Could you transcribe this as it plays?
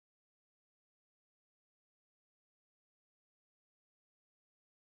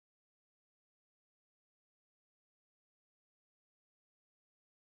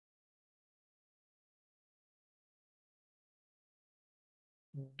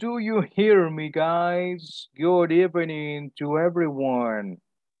Do you hear me, guys? Good evening to everyone.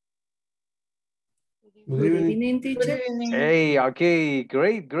 Good Good evening. evening, Good teacher. evening. Hey, okay,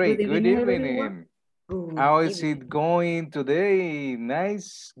 great, Good great. Good evening, everyone. evening. Good How is evening. it going today?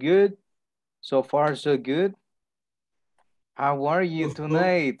 Nice, good. So far, so good. How are you Good.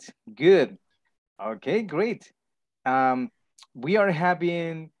 tonight? Good. Okay, great. Um, we are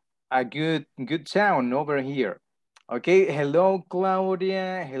having a good sound over here. Okay, hello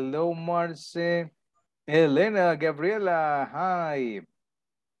Claudia, hello Marce, Elena, Gabriela, hi.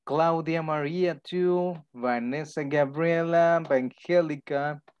 Claudia Maria too, Vanessa Gabriela,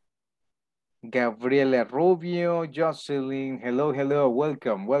 Angelica, Gabriela Rubio, Jocelyn, hello, hello,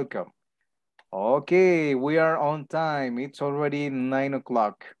 welcome, welcome. Okay, we are on time. It's already 9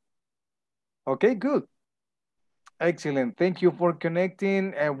 o'clock. Okay, good. Excellent. Thank you for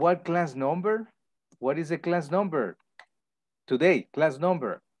connecting. What class number? What is the class number? Today, class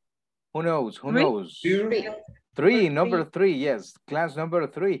number. Who knows? Who Three? knows? Here. Three, number Three. three, yes. Class number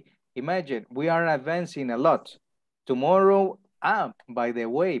three. Imagine, we are advancing a lot. Tomorrow, by the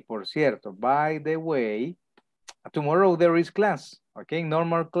way, por cierto, by the way, tomorrow there is class, okay?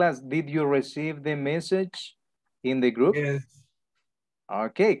 Normal class. Did you receive the message in the group? Yes.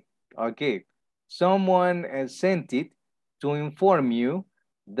 Okay, okay. Someone sent it to inform you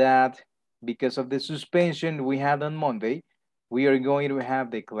that because of the suspension we had on Monday, we are going to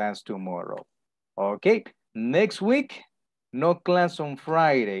have the class tomorrow. Okay, next week, no class on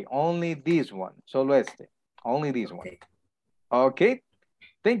Friday, only this one, solo este, only this one. Okay. Okay,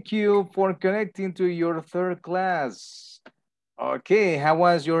 thank you for connecting to your third class. Okay, how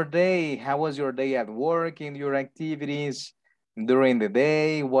was your day? How was your day at work, in your activities during the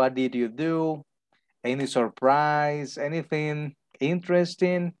day? What did you do? Any surprise, anything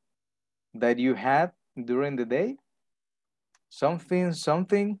interesting that you had during the day?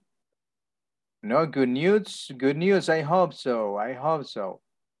 Something? No, good news? Good news, I hope so, I hope so.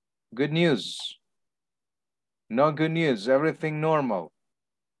 Good news. No good news, everything normal.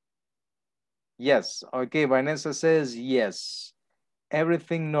 Yes, okay, Vanessa says yes.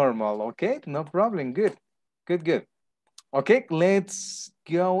 Everything normal, okay? No problem, good, good, good. Okay, let's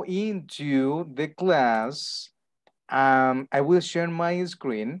go into the class. I will share my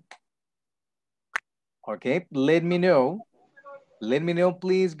screen. Okay, let me know. Let me know,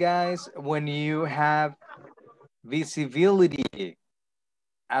 please, guys, when you have visibility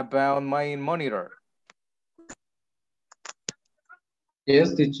about my monitor.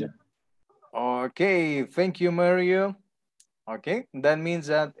 Yes, teacher. Okay, thank you, Mario. Okay, that means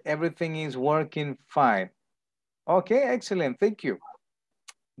that everything is working fine. Okay, excellent, thank you.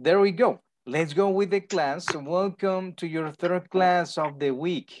 There we go. Let's go with the class. Welcome to your third class of the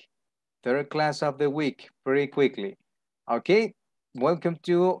week. Third class of the week, very quickly. Okay, welcome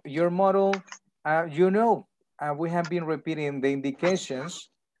to your model. We have been repeating the indications,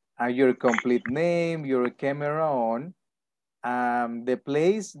 your complete name, your camera on, the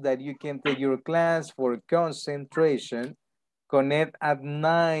place that you can take your class for concentration, connect at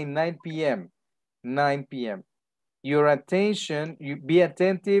 9 p.m., 9 p.m. Your attention, you be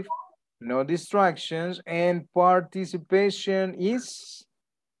attentive, no distractions, and participation is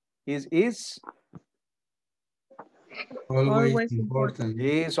Always Always important. important.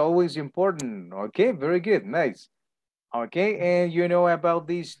 is always important. Okay, very good, nice. Okay, and you know about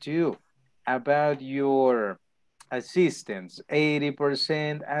these too, about your assistance,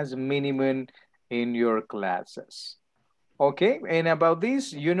 80% as minimum in your classes. Okay, and about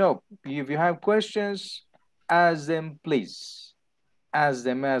this, if you have questions, ask them, please. Ask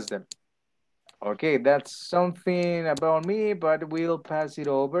them. Okay, that's something about me, but we'll pass it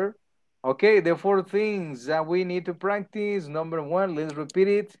over. Okay, the four things that we need to practice. Number one, let's repeat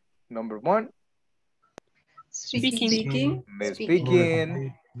it. Number one, Speaking. Speaking, the Or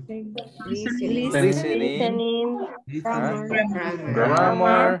speaking, listening, listening, Listening, huh? listening. grammar, grammar,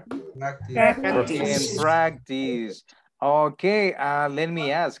 Grammar. Grammar, Practice. and practice. practice. Okay, let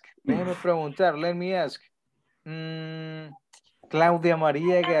me ask. Déjeme preguntar, let me ask. Mm, Claudia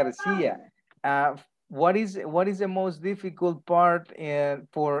Maria Garcia. Uh, what is the most difficult part in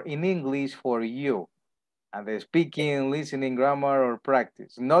English for you? The speaking, listening, grammar, or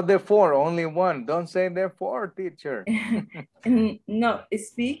practice? Not the four, only one. Don't say the four, teacher. No,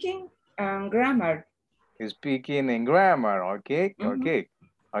 speaking and grammar. Speaking and grammar. Okay, Mhm. okay,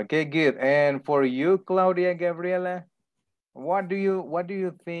 okay, good. And for you, Claudia Gabriela, what do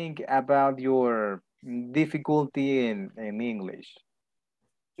you think about your difficulty in English?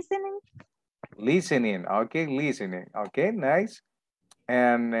 listening, Listening. Okay, listening. Okay, nice.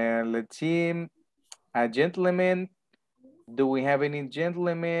 And let's see, a gentleman, Do we have any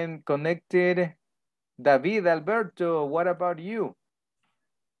gentlemen connected? David, Alberto, what about you?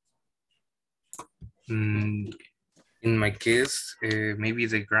 In my case, maybe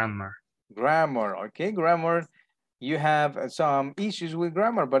the grammar. Grammar, okay, grammar. You have some issues with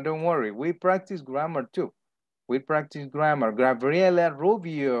grammar, but don't worry. We practice grammar too. We practice grammar. Gabriela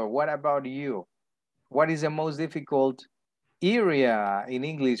Rubio, what about you? What is the most difficult area in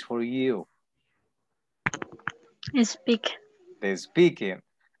English for you? Speak. The speaking.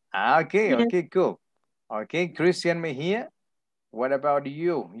 Okay, Yes. okay, cool. Okay, Christian Mejia, what about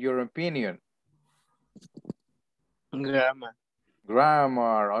you? Your opinion? Grammar.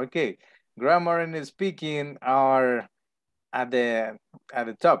 Grammar, okay. Grammar and speaking are at the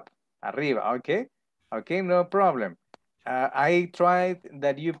top, arriba, okay? Okay, no problem. I tried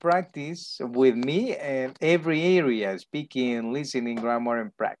that you practice with me and every area, speaking, listening, grammar,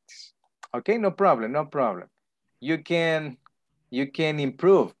 and practice. Okay, no problem, no problem. You can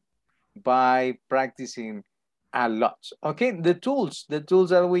improve by practicing a lot. Okay, the tools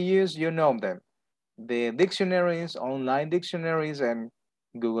that we use, you know them. The dictionaries, online dictionaries, and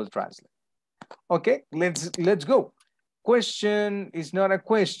Google Translate. Okay, let's go. Question is not a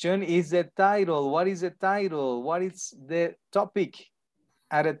question, it's the title. What is the title? What is the topic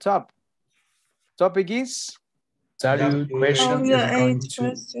at the top? Topic is? Salute question is going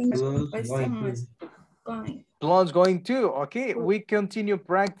to. Plus going to. Okay, we continue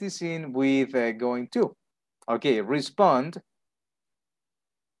practicing with going to. Okay, respond.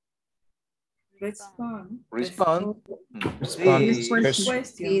 Respond.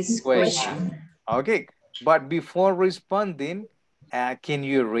 This question. Okay, but before responding, can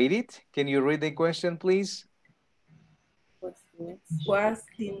you read it? Can you read the question, please? What's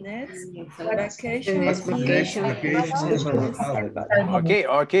the next vacation here? Okay,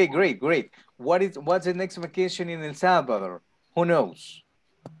 okay, great, great. What's the next vacation in El Salvador? Who knows?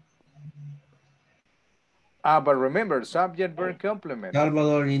 But remember, subject, verb, complement.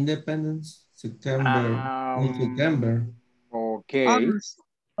 Salvador independence, September. Okay.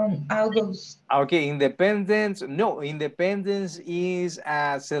 On August. Okay, independence. No, independence is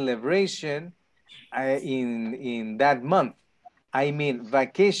a celebration in that month. I mean,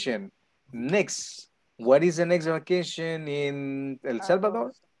 vacation. Next. What is the next vacation in El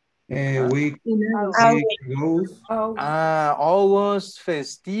Salvador? Week goes. August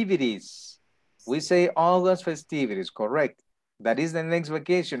festivities. We say August festivities, correct. That is the next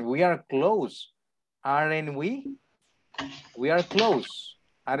vacation. We are close, aren't we? We are close,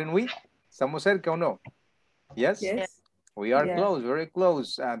 aren't we? ¿Estamos cerca o no? Yes? Yes. We are close, very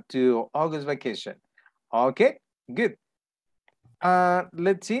close to August vacation. Okay, good.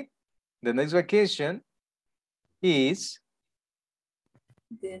 Let's see. The next vacation is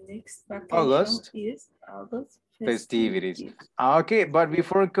The next vacation August is August festivities. Okay, but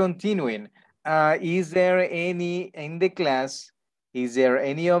before continuing, is there any in the class, is there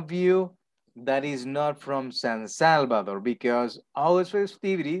any of you that is not from San Salvador? Because August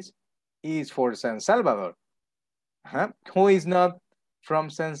festivities is for San Salvador. Who is not from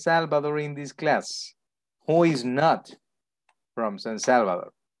San Salvador in this class? Who is not from San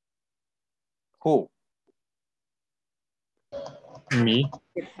Salvador? Who? Me.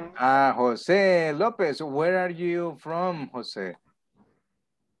 Jose Lopez, where are you from, Jose?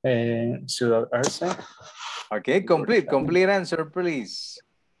 Ciudad Arce. Okay, complete answer, please.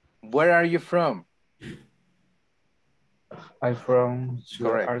 Where are you from? I'm from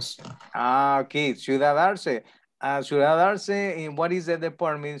Ciudad Arce. Okay, Ciudad Arce. Ciudad Arce, in what is the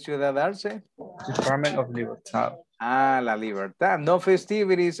department, Ciudad Arce? Department of Libertad. La Libertad. No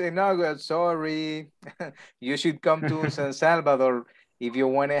festivities in August, sorry. You should come to San Salvador if you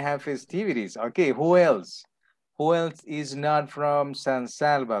want to have festivities. Okay, who else? Who else is not from San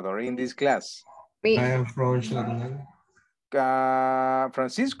Salvador in this class? I am from Chalatenango.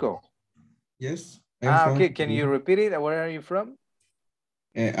 Francisco? Yes. Okay, can you repeat it? Where are you from?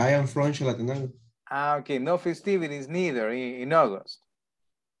 I am from Chalatenango. Okay, no festivities neither in August.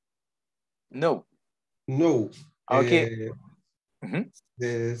 No. No. Okay.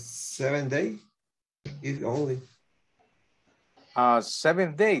 The 7 day is only.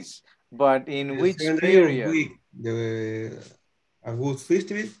 7 days, but in which 7 period? Week, the August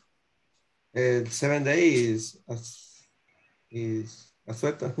festival. 7 days is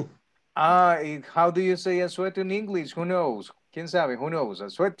asueto. How do you say asueto in English? Who knows? ¿Quién sabe? Who knows?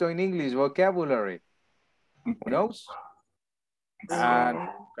 Asueto in English vocabulary. Who knows?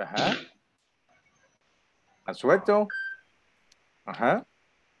 Asueto.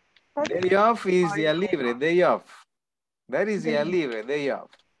 Day off is día libre, day off. That is día libre, day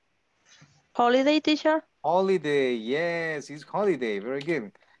off. Holiday, teacher? Holiday, yes, it's holiday. Very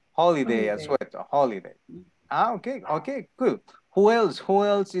good. Holiday as well, holiday. Ah, okay, okay, cool. Who else? Who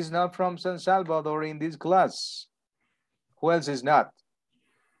else is not from San Salvador in this class? Who else is not?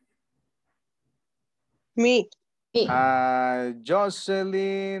 Me.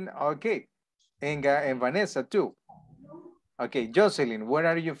 Jocelyn, okay. And Vanessa too. Okay, Jocelyn, where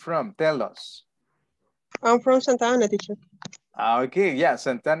are you from? Tell us. I'm from Santa Ana, teacher. Okay, yeah,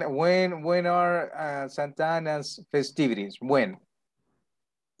 Santana. When are Santa Ana's festivities? When?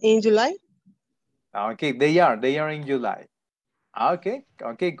 In July? Okay, they are in July. Okay,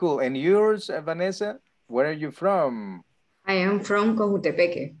 okay, cool. And yours, Vanessa, where are you from? I am from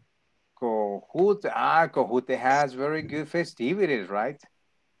Cojutepeque. Cojute. Cojute has very good festivities, right?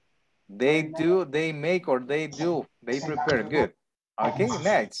 They make or they prepare good. Okay,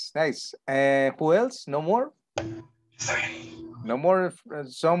 nice, nice. Who else? No more? No more,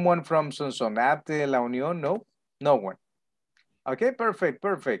 someone from Sonsonate, La Unión? No, no one. Okay, perfect,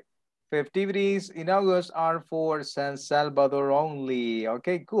 perfect. Festivities in August are for San Salvador only.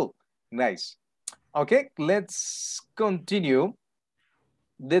 Okay, cool, nice. Okay, let's continue.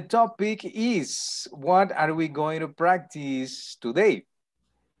 The topic is, what are we going to practice today?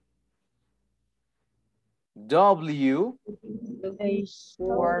 W.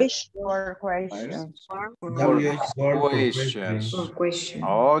 For questions. Questions. Question.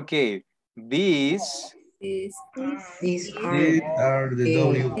 Okay, these These These are the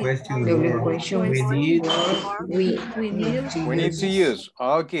W question W words question we need. we need to use.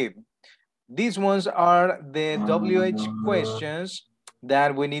 Okay, these ones are the WH questions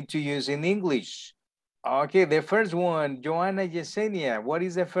that we need to use in English. Okay, the first one, Joanna Yesenia, what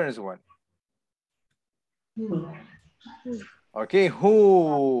is the first one? Okay,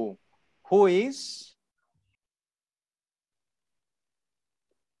 who is?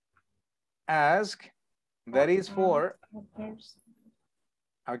 Ask, that is for,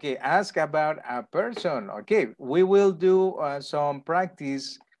 okay, ask about a person. Okay, we will do some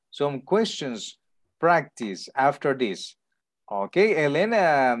practice, some questions practice after this. Okay,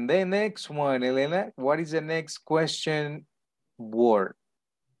 Elena, the next one, Elena, what is the next question word?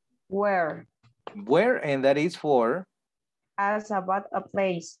 Where? Where, and that is for? Ask about a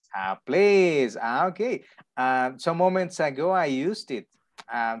place. A place, okay. Some moments ago I used it.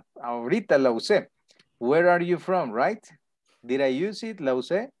 Ahorita la usé. Where are you from, right? Did I use it, la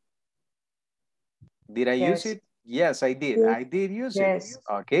usé? Did I use it? Yes, I did. I did use it.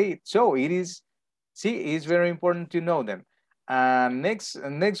 Okay, so it is, see, it's very important to know them. Next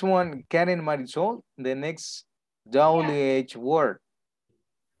one, Karen Marisol, the next WH word.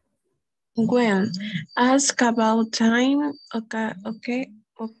 When, ask about time, okay.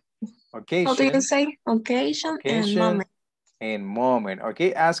 Occasion. How do you say? Occasion and moment. And moment,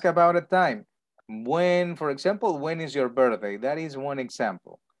 okay, ask about a time. When, for example, when is your birthday? That is one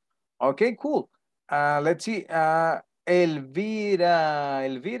example. Okay, cool. Let's see, Elvira,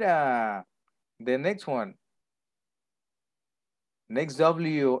 the next one. Next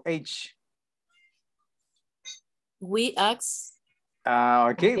WH. We ask.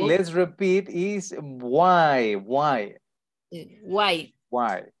 Okay, let's repeat is why. Why?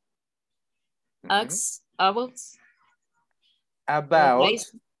 Ask about.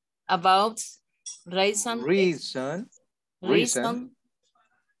 About reason.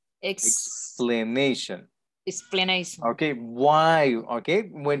 Explanation. Explanation. Okay, why? Okay,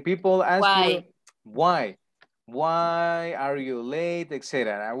 when people ask you why are you late,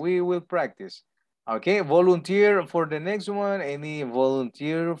 etc. We will practice. Okay, volunteer for the next one. Any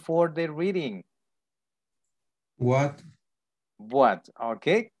volunteer for the reading? What?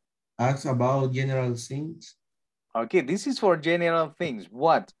 Okay. Ask about general things. Okay, this is for general things.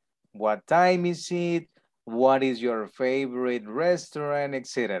 What time is it? What is your favorite restaurant,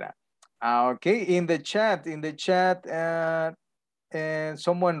 etc. Okay, in the chat,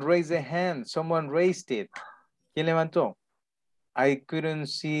 someone raised a hand. Someone raised it. ¿Quién levantó? I couldn't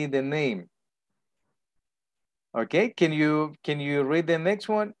see the name. Okay, can you read the next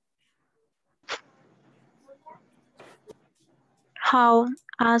one? How,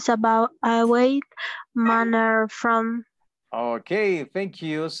 ask about a way, manner, from. Okay, thank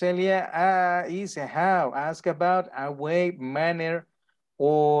you, Celia. Is how, ask about a way, manner,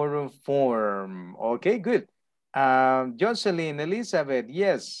 or form. Okay, good. Jocelyn, Elizabeth,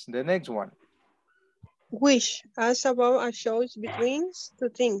 yes, the next one. Which, ask about a choice between two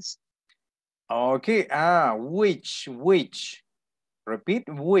things. Okay, which. Repeat,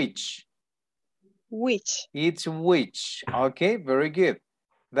 which. Which. It's which. Okay, very good.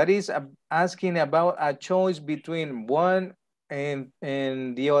 That is asking about a choice between one and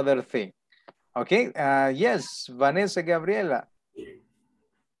the other thing. Okay, yes, Vanessa Gabriela.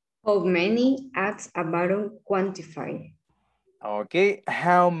 How many acts about quantify? Okay,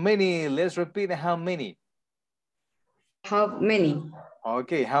 how many? Let's repeat how many. How many?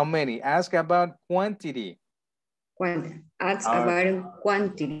 Okay, how many? Ask about quantity. Acts about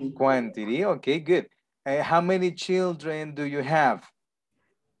quantity. Quantity, okay, good. How many children do you have,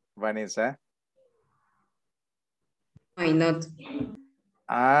 Vanessa? Why not?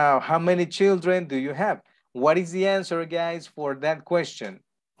 How many children do you have? What is the answer, guys, for that question?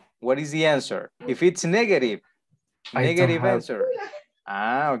 What is the answer? If it's negative, negative answer.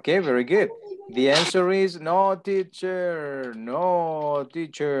 Okay, very good. The answer is no, teacher. No,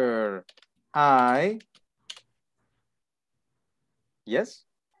 teacher. Yes?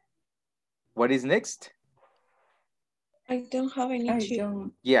 What is next? I don't have any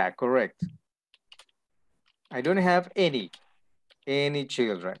children. Yeah, correct. I don't have any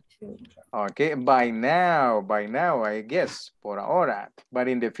children. Okay, by now, I guess, por ahora. But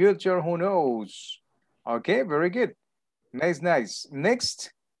in the future, who knows? Okay, very good. Nice, nice.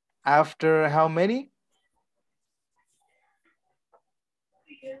 Next, after how many?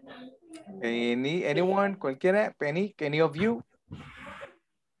 Anyone? Cualquiera? Any of you?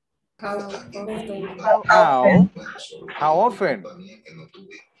 How often?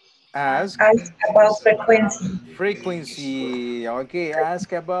 Ask about frequency. Frequency. Okay,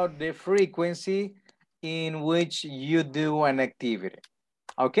 ask about the frequency in which you do an activity.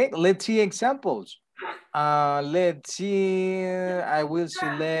 Okay, let's see examples. Let's see, I will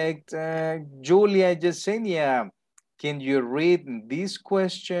select Julia Yesenia. Can you read this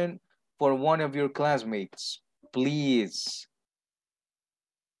question for one of your classmates, please?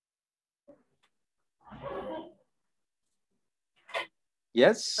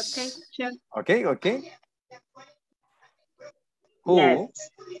 Yes? Okay, okay. Who? Yes.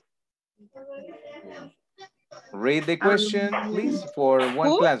 Read the question, please, for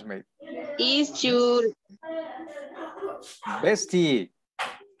one classmate. Is your bestie?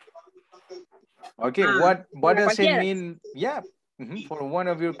 Okay, what does it mean? Yeah, for one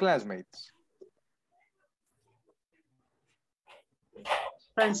of your classmates.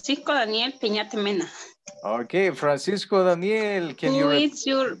 Francisco Daniel Peñate Mena. Okay, Francisco Daniel, can you repeat? Who is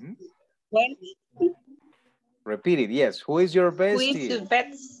your repeat it? Yes. Who is your bestie? Who is your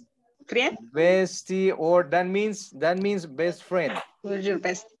best friend? Bestie, or that means best friend. Who is your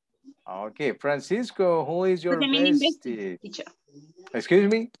best? Okay, Francisco, who is your bestie?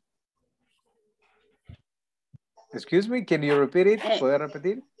 Excuse me. Excuse me, can you repeat it? ¿Puede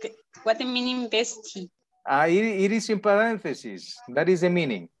repetir? What the meaning bestie? It is in parentheses. That is the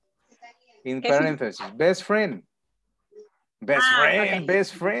meaning. In parentheses. Best friend. Best friend, okay.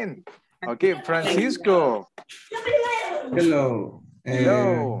 Best friend. Okay, Francisco. Hello.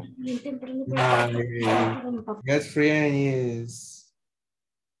 Hello. My best friend is,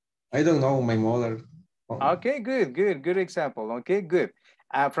 I don't know, my mother. Okay, good example. Okay, good.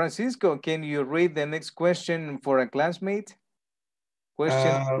 Francisco, can you read the next question for a classmate?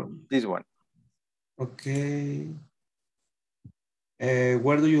 Question, this one. Okay.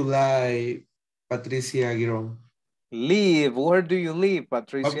 Where do you live, Patricia Giron? Live. Where do you live,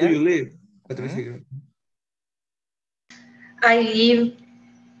 Patricia? Where do you live, Patricia Giron? I live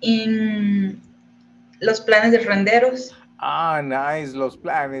in Los Planes de Renderos. Nice. Los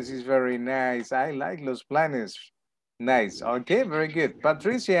Planes is very nice. I like Los Planes. Nice. Okay, very good.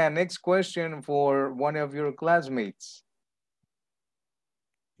 Patricia, next question for one of your classmates.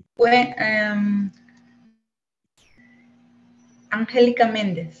 When, Angelica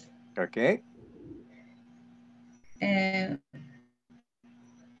Mendez. Okay. When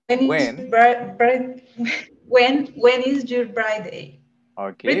is your birthday?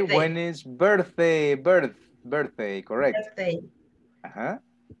 Okay, when is birthday? Birthday, correct. Birthday.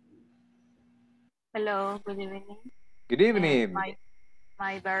 Hello, good evening. Good evening.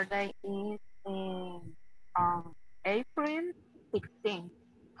 My birthday is April 16th.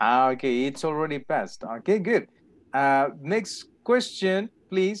 Okay, it's already passed. Okay, good. Next question,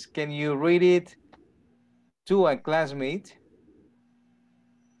 please. Can you read it to a classmate?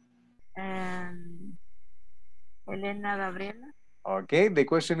 Elena Gabriela. Okay, the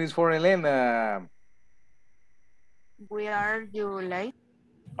question is for Elena. Where are you late?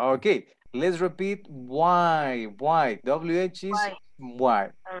 Okay, let's repeat why. WH is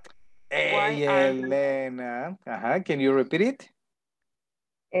why. Hey, Elena. Can you repeat it?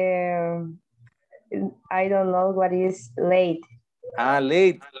 I don't know what is late.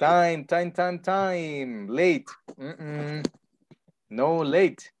 Late. Time. Late. No,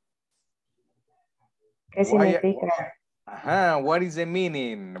 late. ¿Qué significa? What is the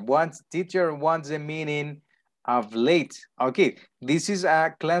meaning? What's teacher? What's the meaning of late? Okay, this is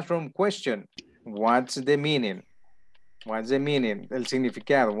a classroom question. What's the meaning? What's the meaning? El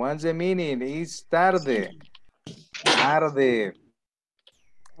significado. What's the meaning? Is tarde. Tarde.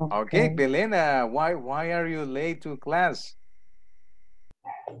 Okay, Belena, why are you late to class?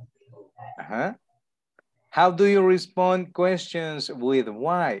 How do you respond questions with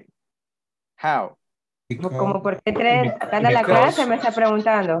why? How? Como por qué tarda la clase, me está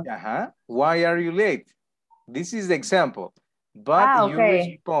preguntando. Why are you late? This is the example. But you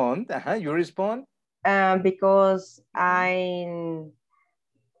respond. You respond. Because I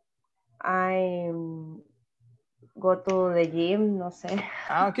go to the gym, no sé.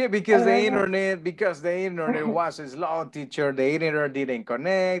 Okay, because the internet was slow, teacher. The internet didn't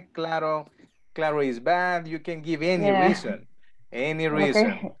connect. Claro is bad. You can give any reason. Any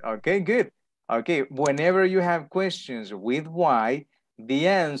reason. Okay, good. Okay, whenever you have questions with why, the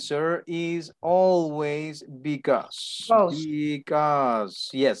answer is always because. Because,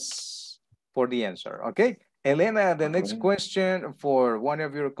 yes, for the answer. Okay, Elena, the next question for one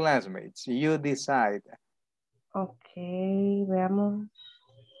of your classmates. You decide. Okay, veamos.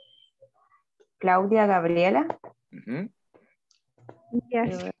 Claudia Gabriela.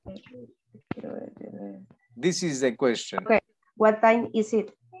 Yes. This is the question. Okay, what time is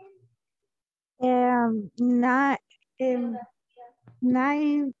it?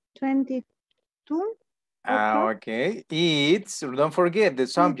 9:22. Okay, it's, don't forget the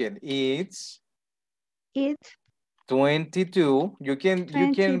subject. It's 22. You can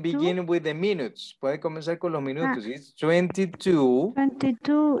begin with the minutes. Puede comenzar con los minutos. It's 22.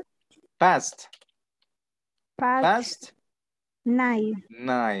 22. Past 9.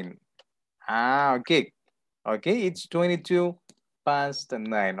 9. Okay. Okay, it's 22 past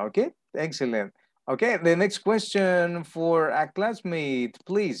 9. Okay, excellent. Okay, the next question for a classmate,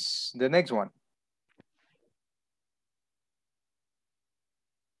 please. The next one.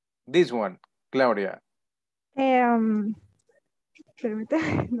 This one, Claudia.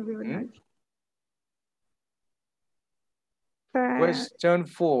 Question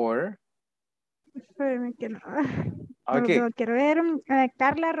 4. Espérame que no. Okay. No quiero ver.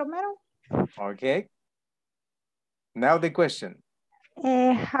 Carla Romero. Okay. Now the question.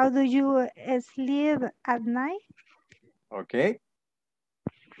 How do you sleep at night? Okay.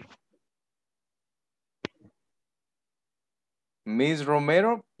 Ms.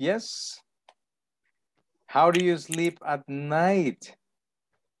 Romero, yes. How do you sleep at night?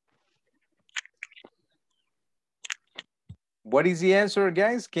 What is the answer,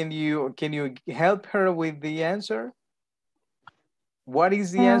 guys? Can you help her with the answer? What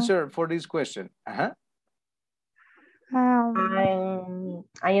is the answer for this question?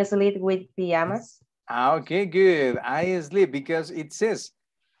 I sleep with pajamas. Okay, good. I sleep because it says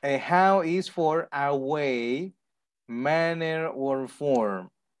how is for a way, manner, or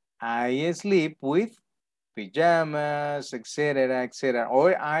form. I sleep with pajamas, etc., etc.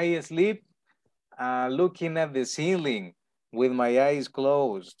 Or I sleep looking at the ceiling with my eyes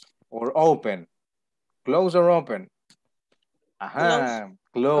closed or open. Closed or open?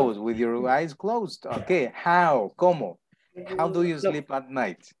 Closed with your eyes closed. Okay, how? ¿Cómo? How do you sleep at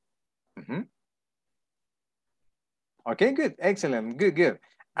night? Okay, good, excellent, good.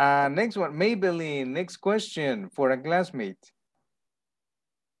 Next one, Maybelline, next question for a classmate.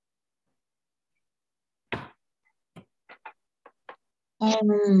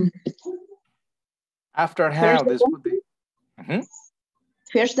 After how?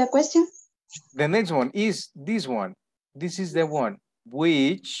 First the question. The next one is this one. This is the one.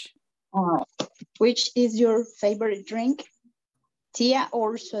 Which is your favorite drink? Tea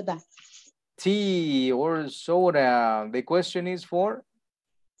or soda? Tea or soda. The question is for?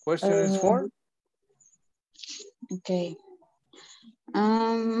 Question is for? Okay.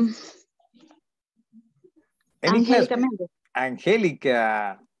 Angelica Mendez.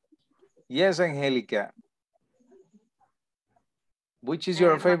 Angelica. Yes, Angelica. Which is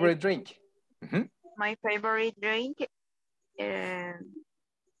your favorite drink? My favorite drink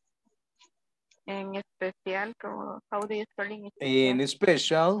en especial, how do you spell in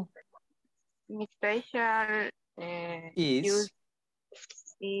special? In special. Is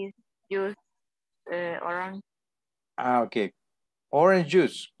juice orange. Okay. Orange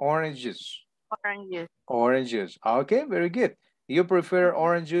juice. Orange juice. Okay, very good. You prefer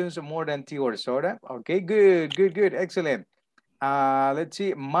orange juice more than tea or soda? Okay, good, excellent. Let's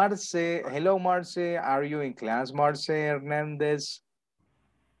see, Marce. Hello, Marce. Are you in class, Marce Hernandez?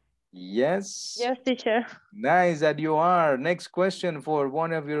 Yes. Yes, teacher. Nice that you are. Next question for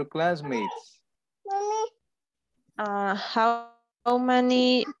one of your classmates. How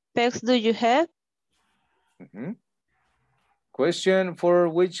many pets do you have? Question for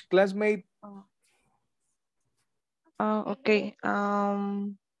which classmate? Okay.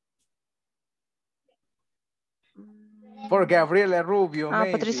 For Gabriela Rubio,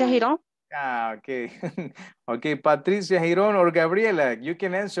 maybe. Patricia Girón. Okay. Okay, Patricia Girón or Gabriela, you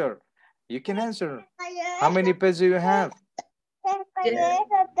can answer. You can answer. How many pets do you have?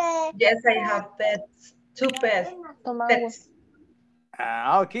 Yes, I have pets. 2 pets.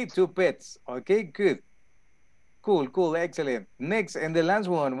 Okay, 2 pets. Okay, good. Cool, cool, excellent. Next, and the last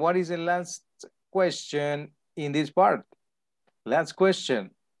one. What is the last question in this part? Last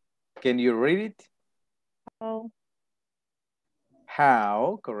question. Can you read it?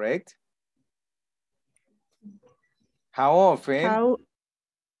 How, correct. How often? How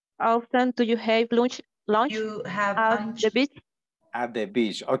often do you have lunch You have at lunch the beach? At the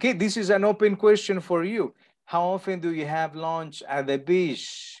beach. Okay, this is an open question for you. How often do you have lunch at the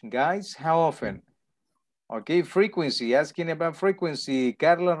beach? Guys, how often? Okay, frequency, asking about frequency.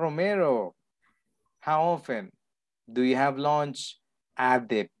 Carla Romero, how often do you have lunch at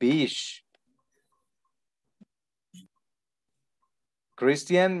the beach?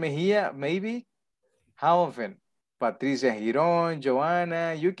 Christian Mejia, maybe? How often? Patricia Giron,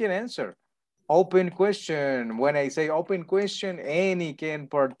 Joanna, you can answer. Open question. When I say open question, any can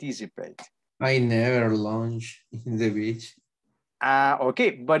participate. I never lunch in the beach.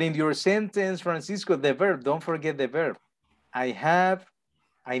 Okay, but in your sentence, Francisco, the verb, don't forget the verb. I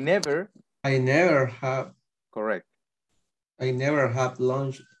never. I never have. Correct. I never have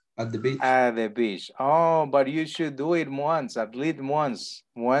lunch at the beach. At the beach. Oh, but you should do it once, at least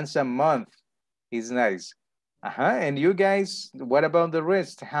once a month. It's nice. And you guys, what about the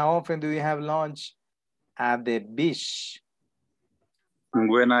rest? How often do you have lunch at the beach?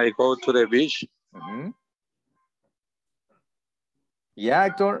 When I go to the beach. Yeah,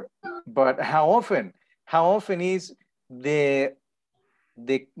 Hector, but how often? How often is the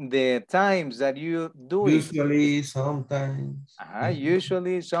times that you do it? Usually, sometimes.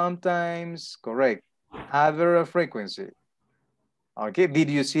 Usually, sometimes, correct. Adverb of frequency. Okay, did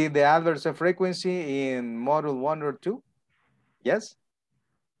you see the adverbs of frequency in module 1 or 2? Yes?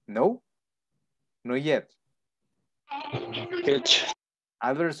 No? Not yet.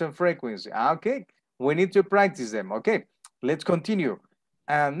 Adverbs of frequency. Okay, we need to practice them. Okay, let's continue.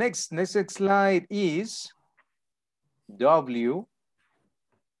 Next slide is W.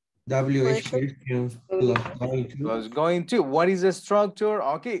 WH questions plus going to. What is the structure?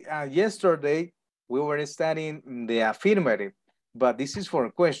 Okay, yesterday we were studying the affirmative, but this is for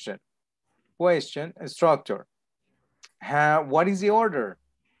question. Question structure. What is the order?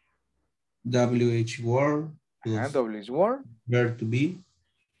 WH word plus WH word. verb to be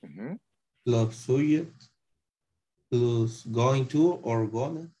plus subject plus going to or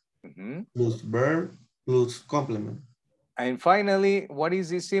gonna plus verb plus complement. And finally, what is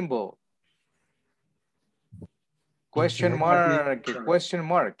this symbol? Question mark, question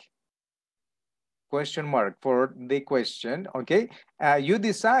mark. Question mark for the question, okay? You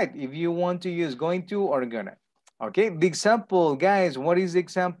decide if you want to use going to or gonna. Okay, the example, guys, what is the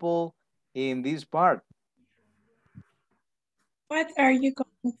example in this part? What are you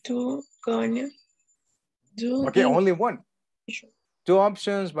gonna do? Okay, only one. 2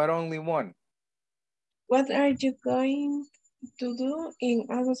 options, but only one. What are you going to do in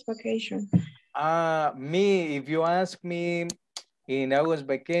August vacation? Me, if you ask me in August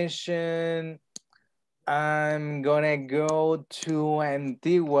vacation, I'm gonna go to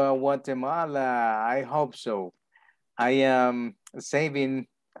Antigua, Guatemala. I hope so. I am saving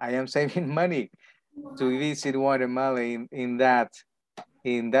money to visit Guatemala in that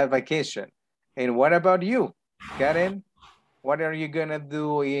vacation. And what about you, Karen? What are you gonna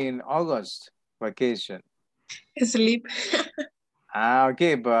do in August vacation? Sleep.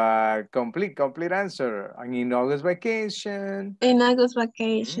 Okay, but complete answer. In August vacation. In August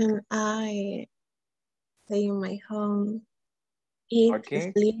vacation, I stay in my home, eat,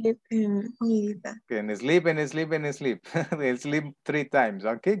 sleep, and only that. And sleep and sleep and sleep. They sleep 3 times.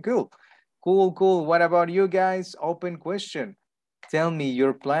 Okay, cool. Cool. What about you guys? Open question. Tell me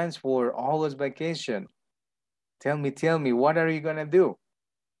your plans for August vacation. Tell me, what are you gonna do?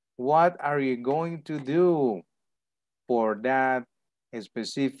 What are you going to do for that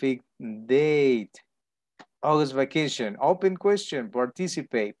specific date? August vacation. Open question.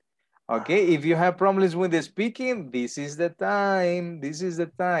 Participate. Okay, if you have problems with the speaking, this is the time.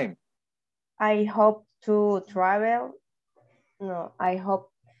 I hope to travel. I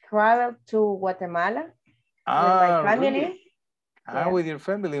hope travel to Guatemala with my family. Really? With your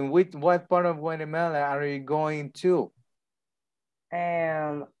family. What part of Guatemala are you going to?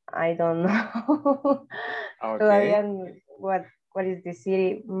 I don't know. Okay. What is the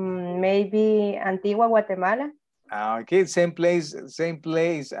city? Maybe Antigua, Guatemala. Okay, same place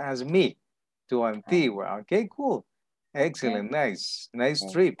as me, to Antigua. Okay, cool. Excellent, nice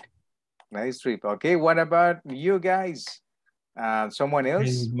trip. Nice trip. Okay, what about you guys? Someone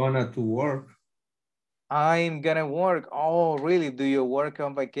else? I'm gonna to work. I'm gonna work. Oh, really? Do you work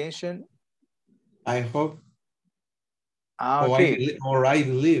on vacation? I hope. Okay. I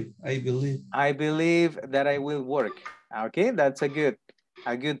believe. I believe that I will work. Okay, that's a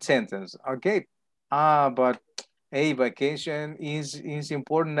good sentence. Okay. But hey, vacation is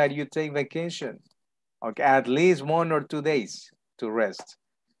important that you take vacation. Okay, at least 1 or 2 days to rest.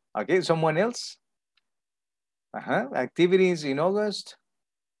 Okay, someone else? Activities in August?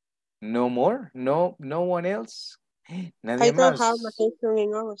 No more? No one else? Nadie I don't más. have vacation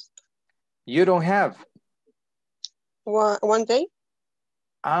in August. You don't have? One day?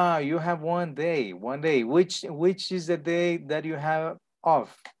 You have 1 day. 1 day. Which is the day that you have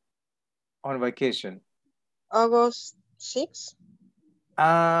off on vacation? August 6th.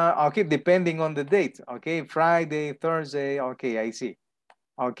 Okay, depending on the date. Okay, Friday, Thursday. Okay, I see.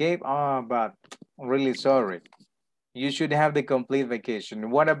 Okay, but really sorry. You should have the complete vacation.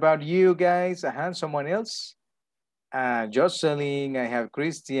 What about you guys? Someone else? Jocelyn, I have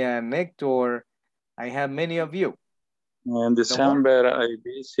Christian, Hector. I have many of you. In December, I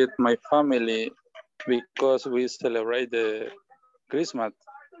visit my family because we celebrate the Christmas.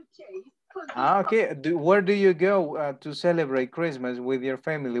 Okay, where do you go to celebrate Christmas with your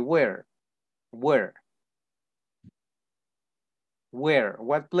family? Where?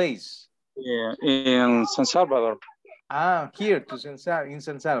 What place? Yeah, in San Salvador. Here in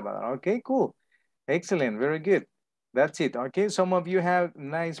San Salvador. Okay, cool. Excellent, very good. That's it. Okay, some of you have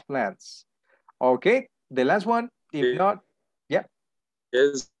nice plans. Okay, the last one, if not, yeah.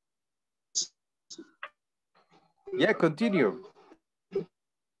 Yes. Yeah, continue.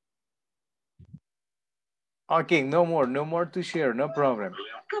 Okay, no more to share, no problem.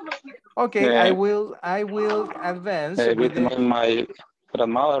 Okay, I will advance with my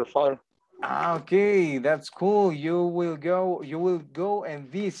grandmother, father. Okay, that's cool. You will go and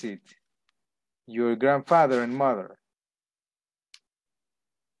visit your grandfather and mother.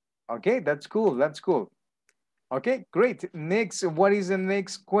 Okay, that's cool. Okay, great. Next, what is the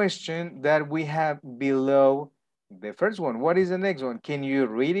next question that we have below the first one? What is the next one? Can you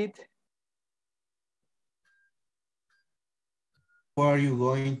read it? Who are you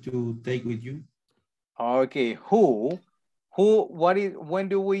going to take with you? Okay, when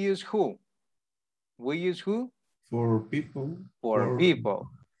do we use who? We use who? For people. For people.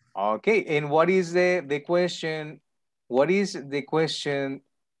 Okay, and what is the question? What is the question?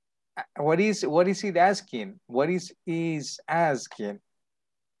 What is it asking? What is asking?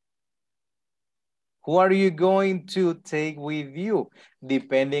 Who are you going to take with you?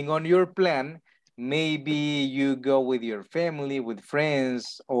 Depending on your plan, maybe you go with your family, with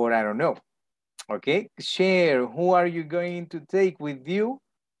friends, or I don't know. Okay, share. Who are you going to take with you?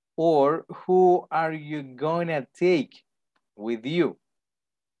 Or who are you gonna take with you?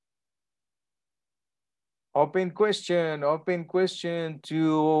 Open question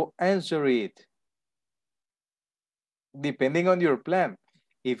to answer it. Depending on your plan.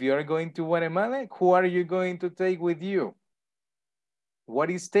 If you are going to Guatemala, who are you going to take with you?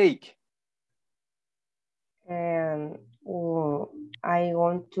 What is take? I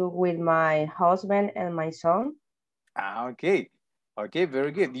want to with my husband and my son. Okay. Okay,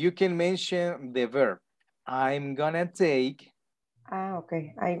 very good. You can mention the verb. I'm gonna take.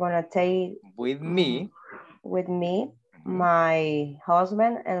 Okay. I'm gonna take with me. With me, my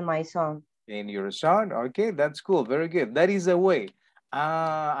husband and my son. And your son. Okay, that's cool. Very good. That is the way.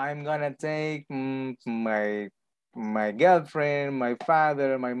 I'm gonna take my girlfriend, my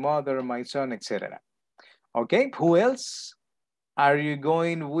father, my mother, my son, etc. Okay, who else? Are you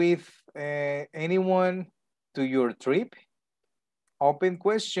going with anyone to your trip? Open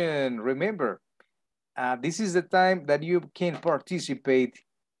question. Remember, this is the time that you can participate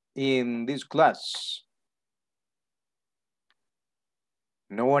in this class.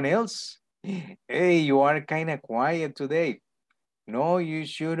 No one else? Hey, you are kind of quiet today. No, you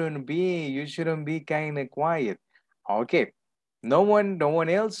shouldn't be. You shouldn't be kind of quiet. Okay. No one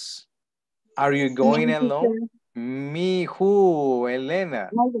else? Are you going alone? Me, who?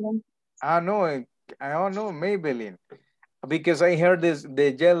 Elena? Maybelline. No, I don't know, Maybelline. Because I heard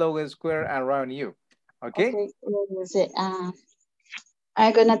the yellow square around you. Okay? Okay,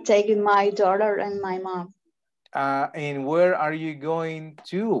 I'm gonna take my daughter and my mom. And where are you going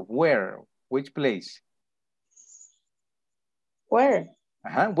to? Where? Which place? Where?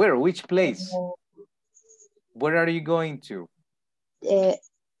 Where? Which place? Where are you going to? The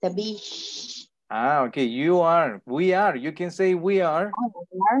beach. Okay. You are. We are. You can say we are.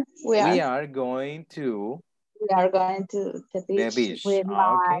 We are going to. We are going to the beach, with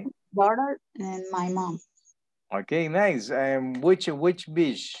my daughter and my mom. Okay, nice. Which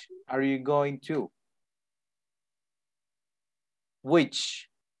beach are you going to? Which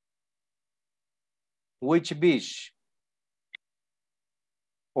beach?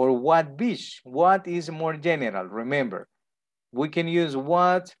 Or what beach? What is more general? Remember, we can use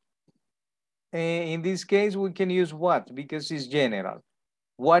what. In this case, we can use what because it's general.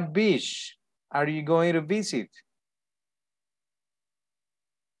 What beach are you going to visit?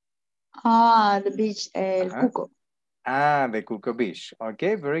 The beach, Cuco. The Cuco Beach.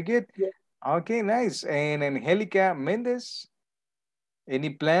 Okay, very good. Yeah. Okay, nice. And Angelica Mendez,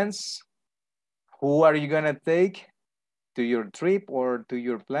 any plans? Who are you gonna take to your trip or to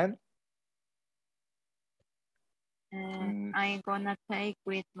your plan? I'm gonna take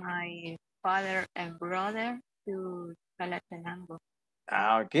with my father and brother to Calatenango.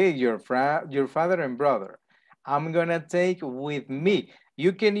 Okay, your father and brother. I'm gonna take with me.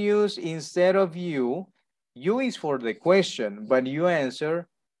 You can use instead of you. You is for the question, but you answer,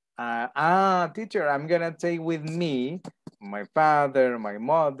 teacher, I'm gonna take with me my father, my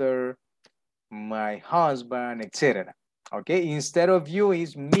mother, my husband, etc. Okay, instead of you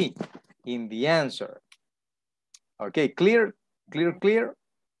is me in the answer. Okay, clear?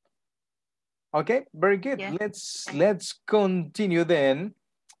 Okay, very good. Yeah. Let's continue then.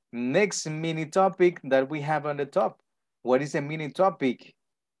 Next mini topic that we have on the top. What is a mini topic?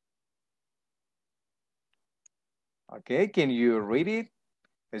 Okay, can you read it?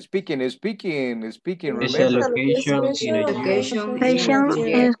 Speaking. Remember.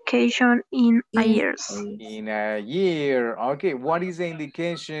 Education in a year. In a year. Okay, what is the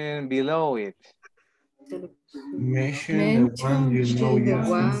indication below it? Mention the one you know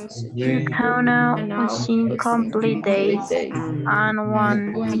using using complete dates and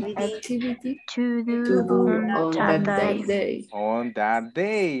one activity to do on that day. On that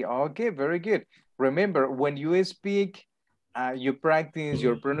day. Okay, very good. Remember, when you speak, you practice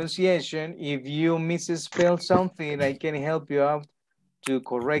your pronunciation. If you misspell something, I can help you out to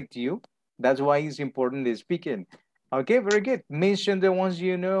correct you. That's why it's important to speaking. Okay, very good. Mention the ones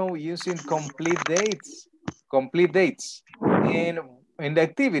you know using complete dates. And the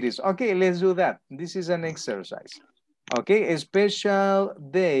activities. Okay, let's do that. This is an exercise. Okay, a special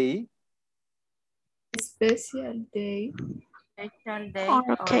day. Or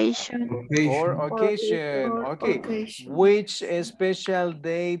occasion. Okay. Which special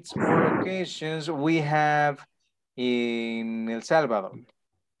dates or occasions we have in El Salvador?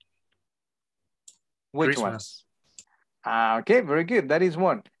 Which Christmas. Ones? Okay, very good. That is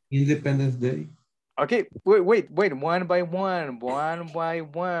one. Independence Day. Okay, wait. One by one. Una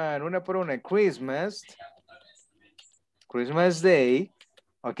por una. Christmas Day.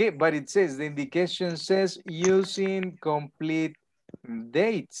 Okay, but it says, the indication says using complete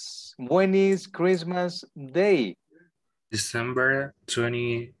dates. When is Christmas Day? December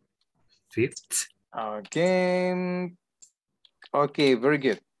 25th. Okay, very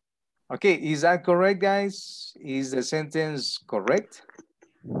good. Okay, is that correct, guys? Is the sentence correct?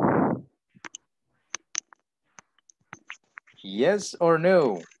 Yes or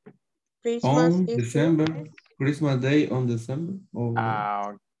no? On December. Christmas Day on December.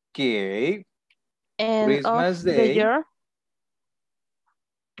 Okay. And Christmas Day. The year.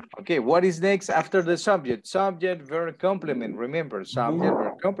 Okay, what is next after the subject? Subject, verb, complement. Remember, subject,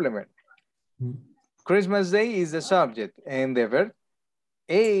 verb, complement. Christmas Day is the subject. And the verb?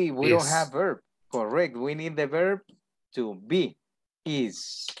 We don't have verb. Correct. We need the verb to be.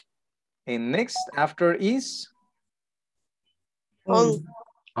 Is. And next, after is?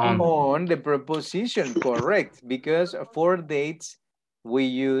 On the preposition. Correct. Because for dates, we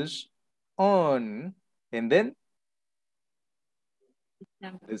use on. And then?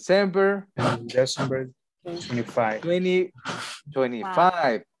 December 25. 25.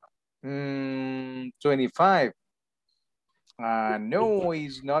 25. No,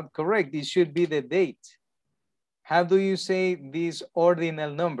 it's not correct. It should be the date. How do you say this ordinal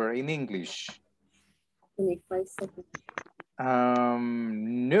number in English? 25 seconds.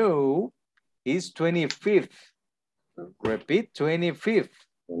 No, it's 25th. Repeat, 25th.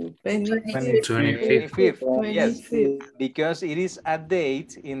 25th. Yes, because it is a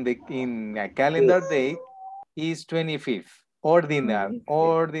date in a calendar date is 25th.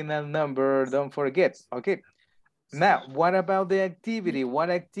 Ordinal number, don't forget. Okay. Now, what about the activity? What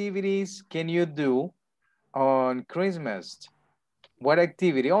activities can you do on Christmas? What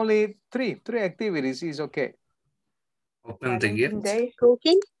activity? Only three activities is okay. Open the gift.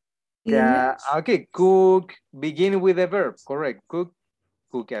 Cooking. Okay, cook, begin with a verb, correct. Cook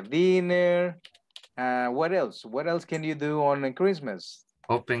a dinner. What else? What else can you do on Christmas?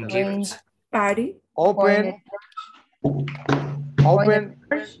 Open gift. Party. Open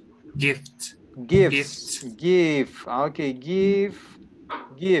Gift. gifts. Give. Okay, give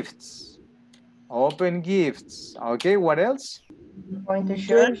gifts. Open gifts. Okay, what else? Going to Drink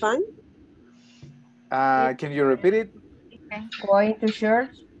church. wine. Can you repeat it? Going to church.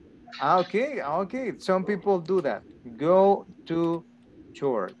 Okay. Some people do that. Go to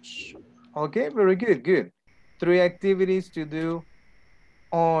church. Okay, very good. 3 activities to do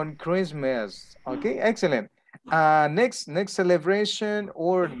on Christmas. Okay, excellent. Next celebration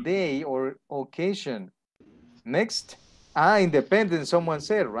or day or occasion. Next, Independence, someone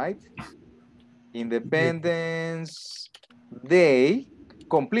said, right? Independence Day,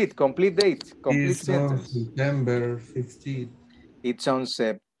 complete date, complete It's on sentence. September 15th. It's on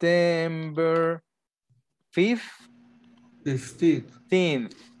September 5th?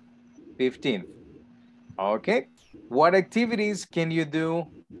 15th. 15th. Okay. What activities can you do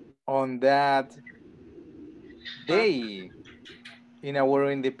on that day in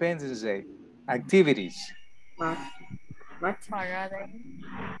our Independence Day? Activities.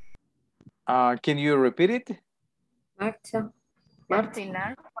 Can you repeat it? Marcha.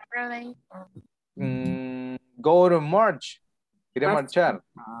 Go to march. Ir a marchar.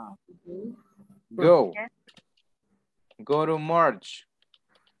 Go to march.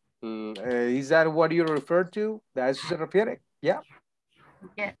 Is that what you refer to? ¿A eso se refiere? Yeah.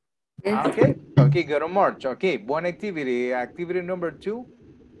 Okay, go to march. Okay, one activity. Activity number 2.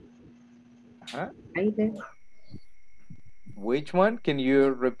 Which one? Can you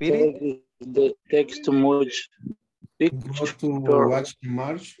repeat it? The text too much. Go to watch the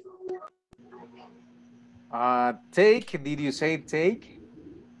march. Take, did you say take?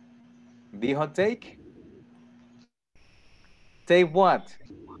 Dijo take? Take what?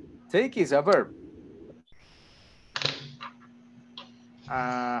 Take is a verb.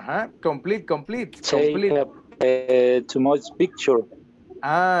 Complete. Take too much picture.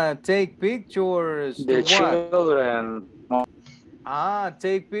 Take pictures. The To what? children.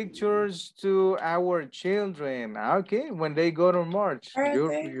 Take pictures to our children. Okay, when they go to march.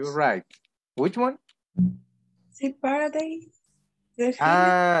 You're right. Which one? See parades.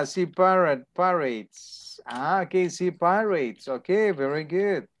 See parades. Okay, see parades. Okay, very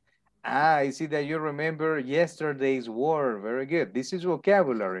good. I see that you remember yesterday's word. Very good. This is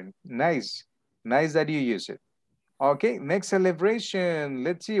vocabulary. Nice that you use it. Okay, next celebration.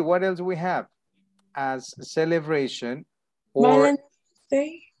 Let's see what else we have as celebration. Or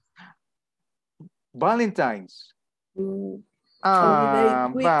Valentine's.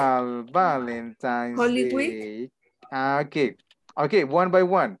 Valentine's Holy Day. Week. Okay, one by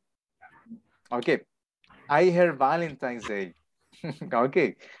one. Okay, I heard Valentine's Day.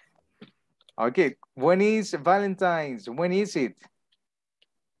 Okay, when is Valentine's? When is it?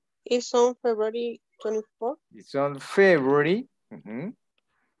 It's on February 24th. It's on February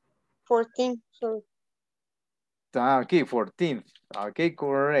 14th, sorry. Okay, 14th. Okay,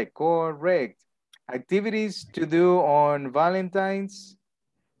 correct. Activities to do on Valentine's?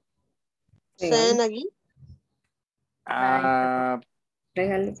 Send a gift.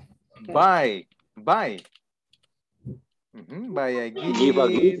 Buy. Buy a gift. Give a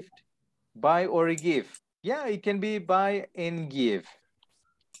gift. Buy or give. Yeah, it can be buy and give.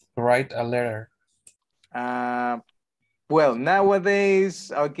 Write a letter. Well,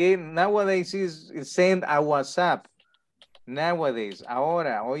 nowadays is send a WhatsApp. Nowadays,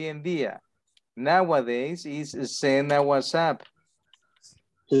 ahora, hoy en día. Nowadays is send a WhatsApp.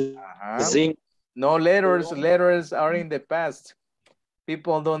 No, letters are in the past.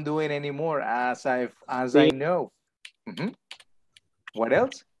 People don't do it anymore, as I know. What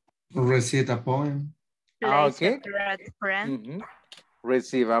else? Receive a poem. Okay.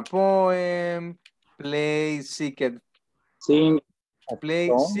 Receive a poem. Play secret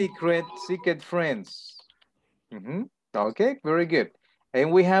friends. Okay, very good.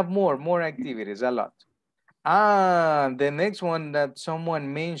 And we have more activities, a lot. The next one that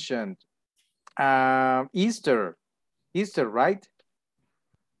someone mentioned, Easter, right?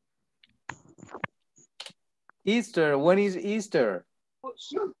 Easter, when is Easter?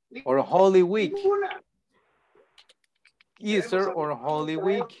 Or Holy Week? Easter or Holy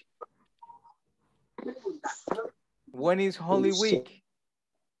Week? When is Holy Week?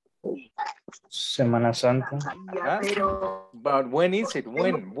 Semana Santa. But when is it?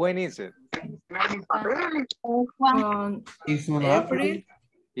 When is it? It's on April.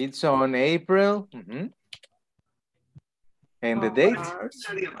 It's on April. And the date?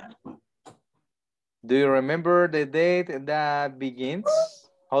 Do you remember the date that begins?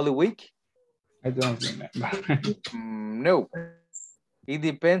 Holy Week? I don't remember. No. It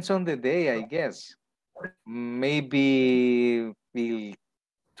depends on the day, I guess. Maybe the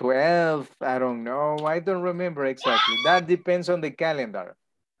 12th, I don't know. I don't remember exactly. That depends on the calendar.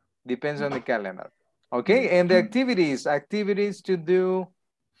 Depends on the calendar. Okay, and the activities to do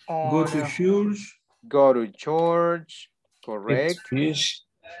on... Go to church. Go to church, correct. Eat fish.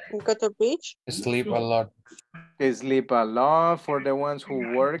 Go to beach. Sleep a lot. Sleep a lot for the ones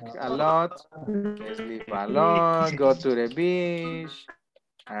who work a lot. Sleep a lot, go to the beach.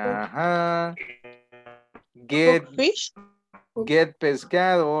 Get fish. Get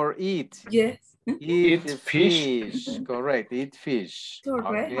pescado or eat. Yes. Eat fish. Correct. Eat fish.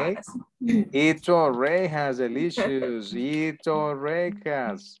 Okay. Eat orejas, delicious. Eat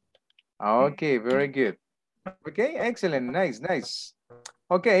orejas. Okay, very good. Okay, excellent. Nice.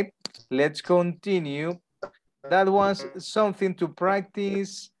 Okay, let's continue. That was something to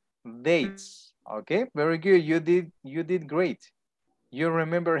practice dates. Okay, very good. You did great. You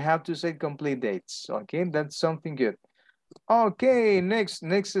remember how to say complete dates. Okay, that's something good. Okay, next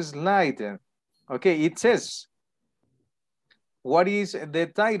slide. Okay, it says, what is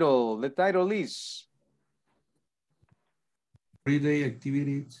the title? The title is Everyday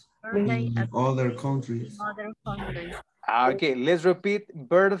activities in other countries. Okay, let's repeat.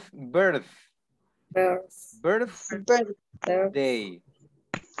 Birthday.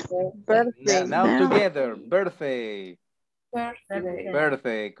 Now together. Birthday. Correct.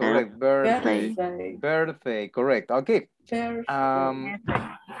 Birthday, correct. Okay.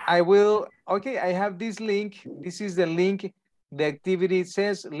 I have this link. This is the link. The activity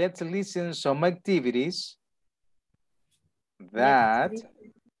says, let's listen some activities that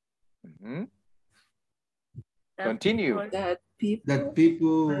continue. That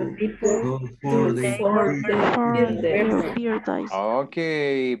people go for their birthdays.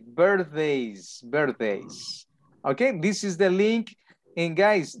 Okay, birthdays. Okay, this is the link. And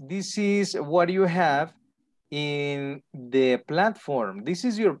guys, this is what you have in the platform. This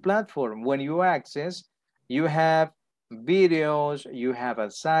is your platform. When you access, you have videos, you have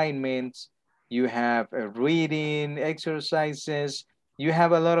assignments, you have reading exercises, you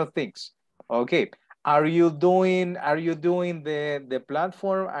have a lot of things. Okay, are you doing the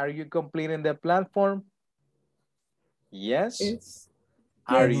platform? Are you completing the platform? Yes.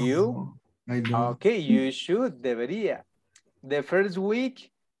 Are you? I don't. Okay, you should, debería. The first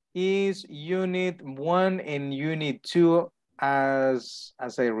week is unit 1 and unit 2 as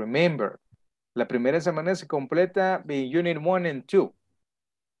I remember. La primera semana se completa de unit 1 and 2.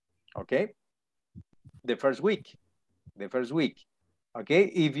 Okay? The first week. Okay?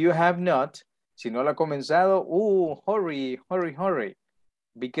 If you have not, si no lo ha comenzado, hurry.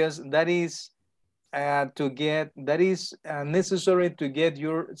 Because that is necessary to get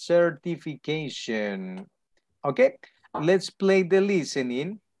your certification. Okay? Let's play the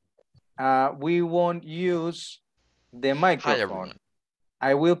listening. We won't use the microphone. Hi, everyone.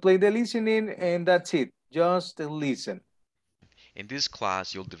 I will play the listening and that's it. Just listen. In this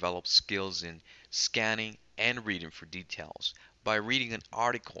class, you'll develop skills in scanning and reading for details by reading an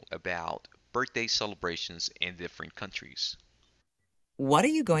article about birthday celebrations in different countries. What are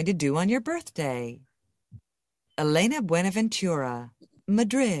you going to do on your birthday? Elena Buenaventura,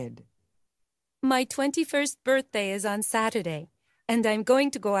 Madrid. My 21st birthday is on Saturday, and I'm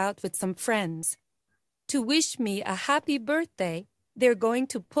going to go out with some friends. To wish me a happy birthday, they're going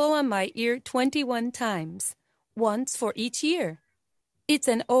to pull on my ear 21 times, once for each year. It's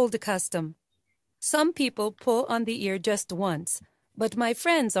an old custom. Some people pull on the ear just once, but my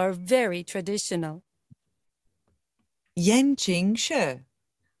friends are very traditional. Yenqing Shi,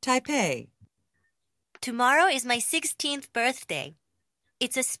 Taipei. Tomorrow is my 16th birthday.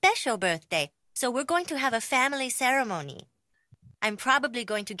 It's a special birthday, so we're going to have a family ceremony. I'm probably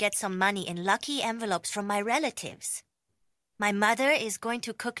going to get some money in lucky envelopes from my relatives. My mother is going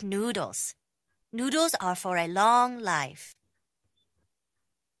to cook noodles. Noodles are for a long life.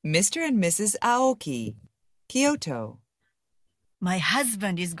 Mr. and Mrs. Aoki, Kyoto. My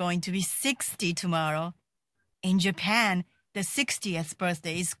husband is going to be 60 tomorrow. In Japan, the 60th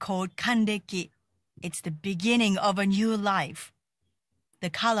birthday is called Kandeki. It's the beginning of a new life.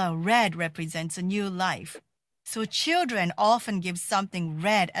 The color red represents a new life, so children often give something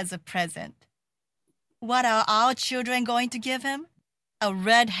red as a present. What are our children going to give him? a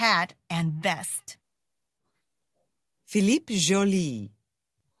red hat and vest. Philippe Joly,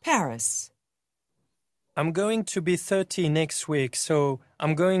 Paris. I'm going to be 30 next week, so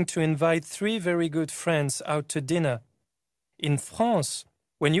I'm going to invite 3 very good friends out to dinner. In France,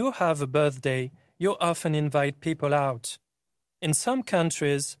 when you have a birthday, you often invite people out. In some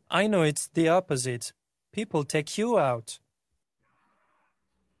countries, I know it's the opposite. People take you out.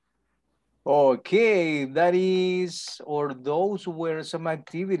 Okay, that is, or those were some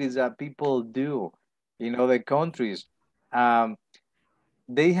activities that people do in other countries.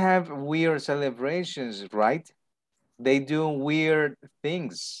 They have weird celebrations, right? They do weird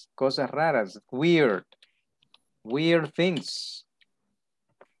things, cosas raras, weird things.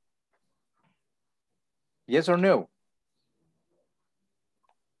 Yes or no?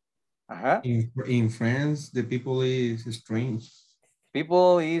 In France, the people is strange.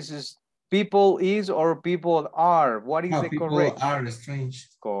 People is or people are. What is the correct? People are strange.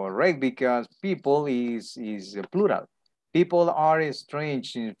 Correct, because people is plural. People are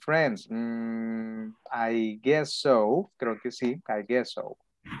strange in France. I guess so. Creo que sí. I guess so.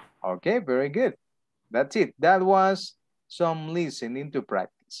 Okay, very good. That's it. That was some listening to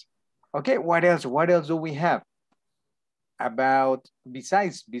practice. Okay, what else? What else do we have? About,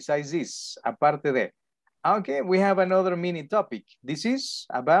 besides this, aparte de. Okay, we have another mini topic. This is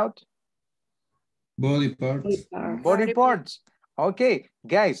about body parts. Body parts. Okay,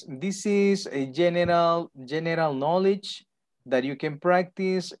 guys, this is a general knowledge that you can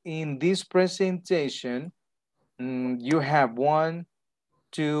practice in this presentation. You have 1,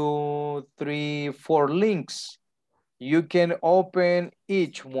 2, 3, 4 links. You can open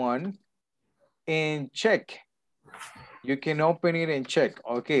each one and check. You can open it and check.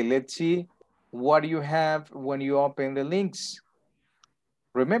 Okay, let's see what you have when you open the links.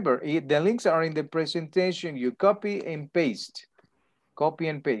 Remember, the links are in the presentation. You copy and paste. Copy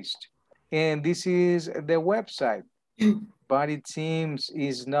and paste. And this is the website, but it seems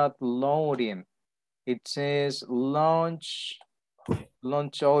it's not loading. It says launch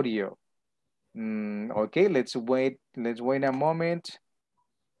audio. Okay, let's wait a moment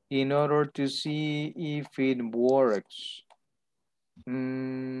in order to see if it works.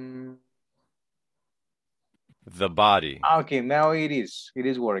 The body. Okay, now it is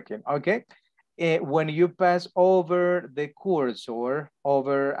working. Okay. When you pass over the cursor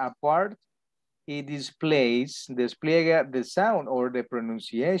over a part, it displays the sound or the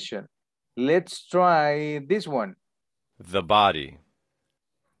pronunciation. Let's try this one. The body.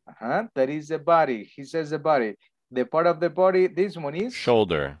 That is the body. He says the body. The part of the body, this one is?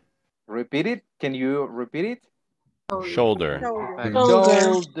 Shoulder. Repeat it. Can you repeat it? Shoulder.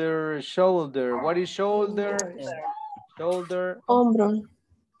 Shoulder. What is shoulder? Shoulder. Hombro.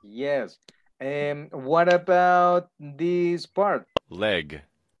 Yes. What about this part? Leg.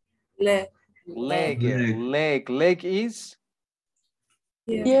 Leg. Leg is?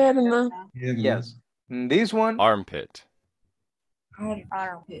 Pierna. Yes. This one? Armpit.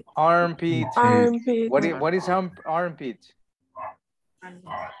 Armpit. What is armpit?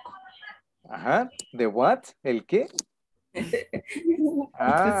 ¿De what? ¿El qué?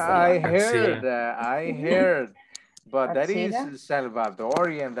 I heard. But that is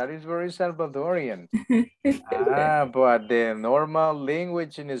Salvadorian. That is very Salvadorian. But the normal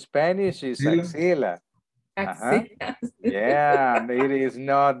language in Spanish is axila. Yeah, it is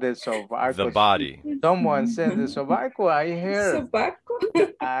not the sobaco. The body. Someone said the sobaco. I heard.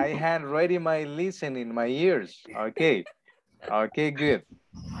 I had ready my listen in my ears. Okay. Okay, good.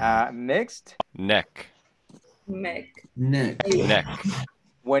 Next. Neck. Neck.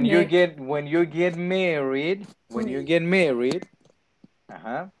 When you get married,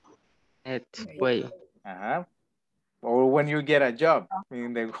 or when you get a job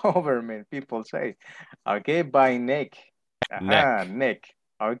in the government, people say, okay, by neck. Neck.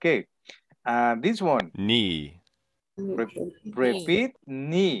 Okay. This one. Knee. Repeat,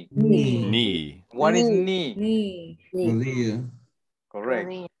 knee. Knee. What is knee? Knee. Correct.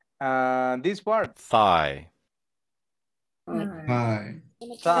 This part. Thigh. Thigh.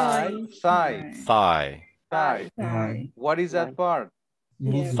 What is that part?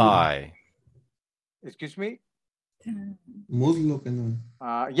 Thigh. Excuse me? Muslo.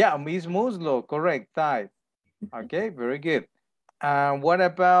 Yeah, is muslo, correct, thigh. Okay, very good. What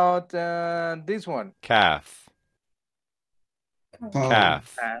about this one? Calf.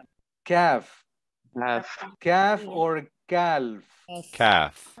 Calf. Calf or calf?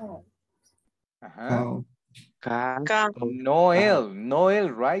 Calf. No L,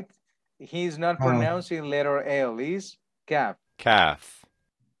 right? He's not pronouncing letter L. Is calf. Calf.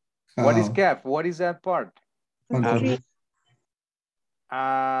 What is calf? What is that part?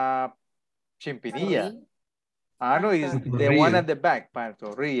 Chimpirilla. No, is the one at the back,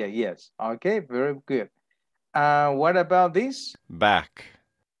 Pantorrilla, yes. Okay, very good. What about this? Back.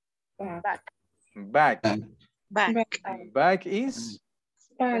 Back. Back. Back. Back is?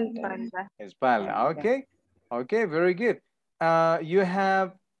 Espalda. Okay. Okay, very good. You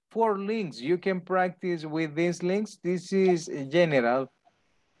have 4 links. You can practice with these links. This is general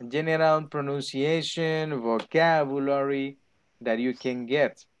pronunciation, vocabulary that you can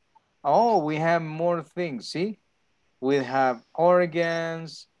get. Oh, we have more things, see? We have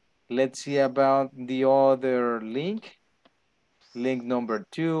organs. Let's see about the other link. Link number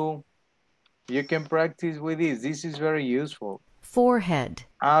 2. You can practice with this. This is very useful. Forehead.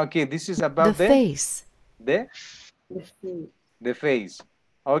 Okay, this is about the face. The face.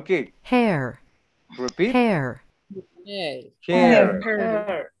 Okay. Hair. Repeat. Hair.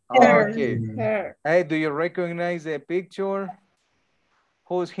 Hair. Okay. Hey, do you recognize the picture?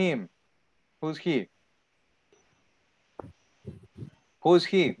 Who's him? Who's he? Who's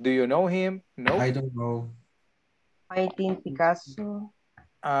he? Do you know him? No. I don't know. I think Picasso.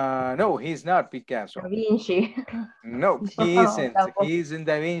 No, he's not Picasso. Da Vinci. No, he isn't. He isn't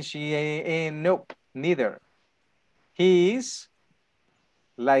Da Vinci. And no, neither. He is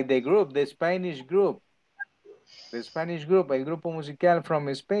like the group, the Spanish group. The Spanish group, el grupo musical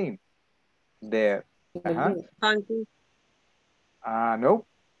from Spain. There. No.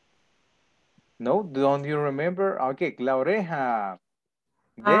 No, don't you remember? Okay, La Oreja.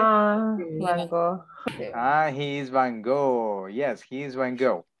 Van Gogh. He is Van Gogh. Yes, he is Van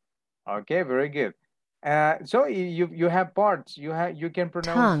Gogh. Okay, very good. So you have parts. You can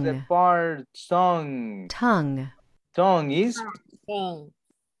pronounce the part tongue. Tongue. Tongue is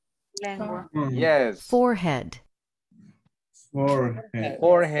Lengua. Yes. Forehead.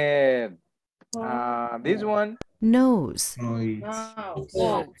 Forehead. This one. Nose. No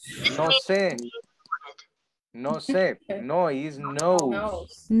sé. No sé. No is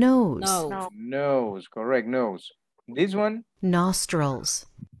nose. Nose. Nose. Correct. Nose. This one. Nostrils.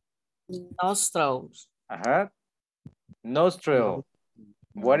 Nostrils. Nostril.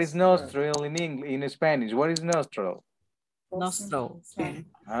 What is nostril in English? In Spanish? What is nostril? Nostril.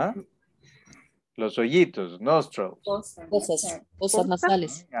 Los hoyitos. Nostrils. Fosas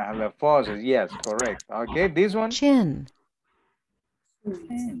nasales. Las fosas. Yes. Correct. Okay. This one. Chin.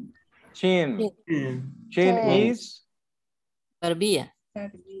 Chin. Chin is? Barbilla.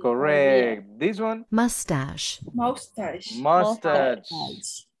 Correct. This one? Mustache. Mustache.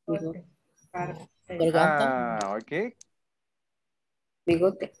 Okay.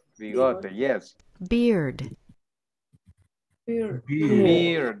 Bigote. Bigote, yes. Beard. Beard.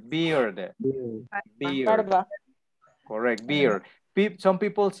 Barba. Correct, beard. Some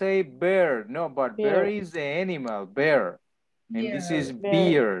people say bear. No, but bear is the animal, bear. And this is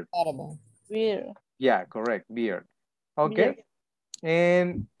beard. Beard. Yeah, correct, beard. Okay.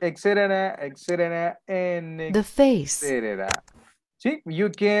 And etc. And the face. Etc. See, you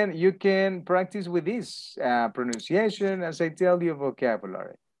can practice with this pronunciation as I tell you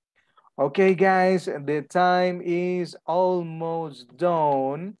vocabulary. Okay, guys, the time is almost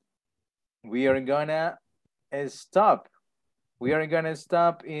done. We are gonna stop. We are gonna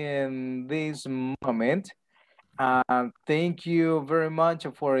stop in this moment. Thank you very much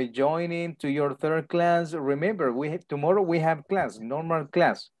for joining to your 3rd class. Remember, tomorrow we have class, normal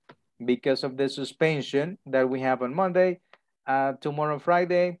class, because of the suspension that we have on Monday, tomorrow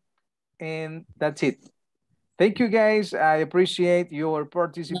Friday, and that's it. Thank you, guys. I appreciate your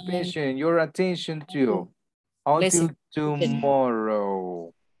participation, your attention too. Until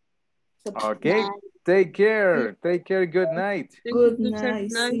tomorrow. Okay. Take care. Take care. Good night. Good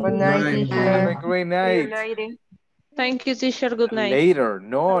night. Good night, teacher. Have a great night. Thank you, teacher. Good night. Later.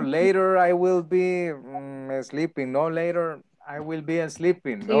 No, later I will be sleeping. No, later I will be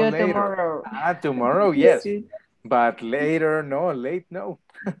sleeping. No, later. Tomorrow. Tomorrow, yes. But later, no, late, no.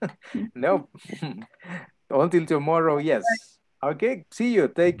 No. Until tomorrow, yes. Okay, see you.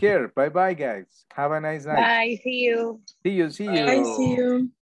 Take care. Bye-bye, guys. Have a nice night. Bye. See you. See you. See you. Bye. See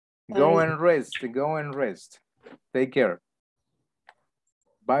you. Go and rest. Go and rest. Take care.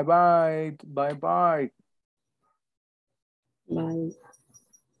 Bye-bye. Bye-bye. Bye.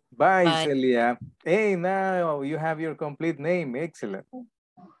 Bye, Celia. Hey, now you have your complete name. Excellent.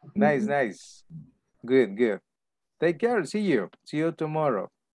 Nice, nice. Good, good. Take care. See you. See you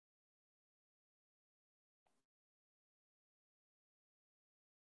tomorrow.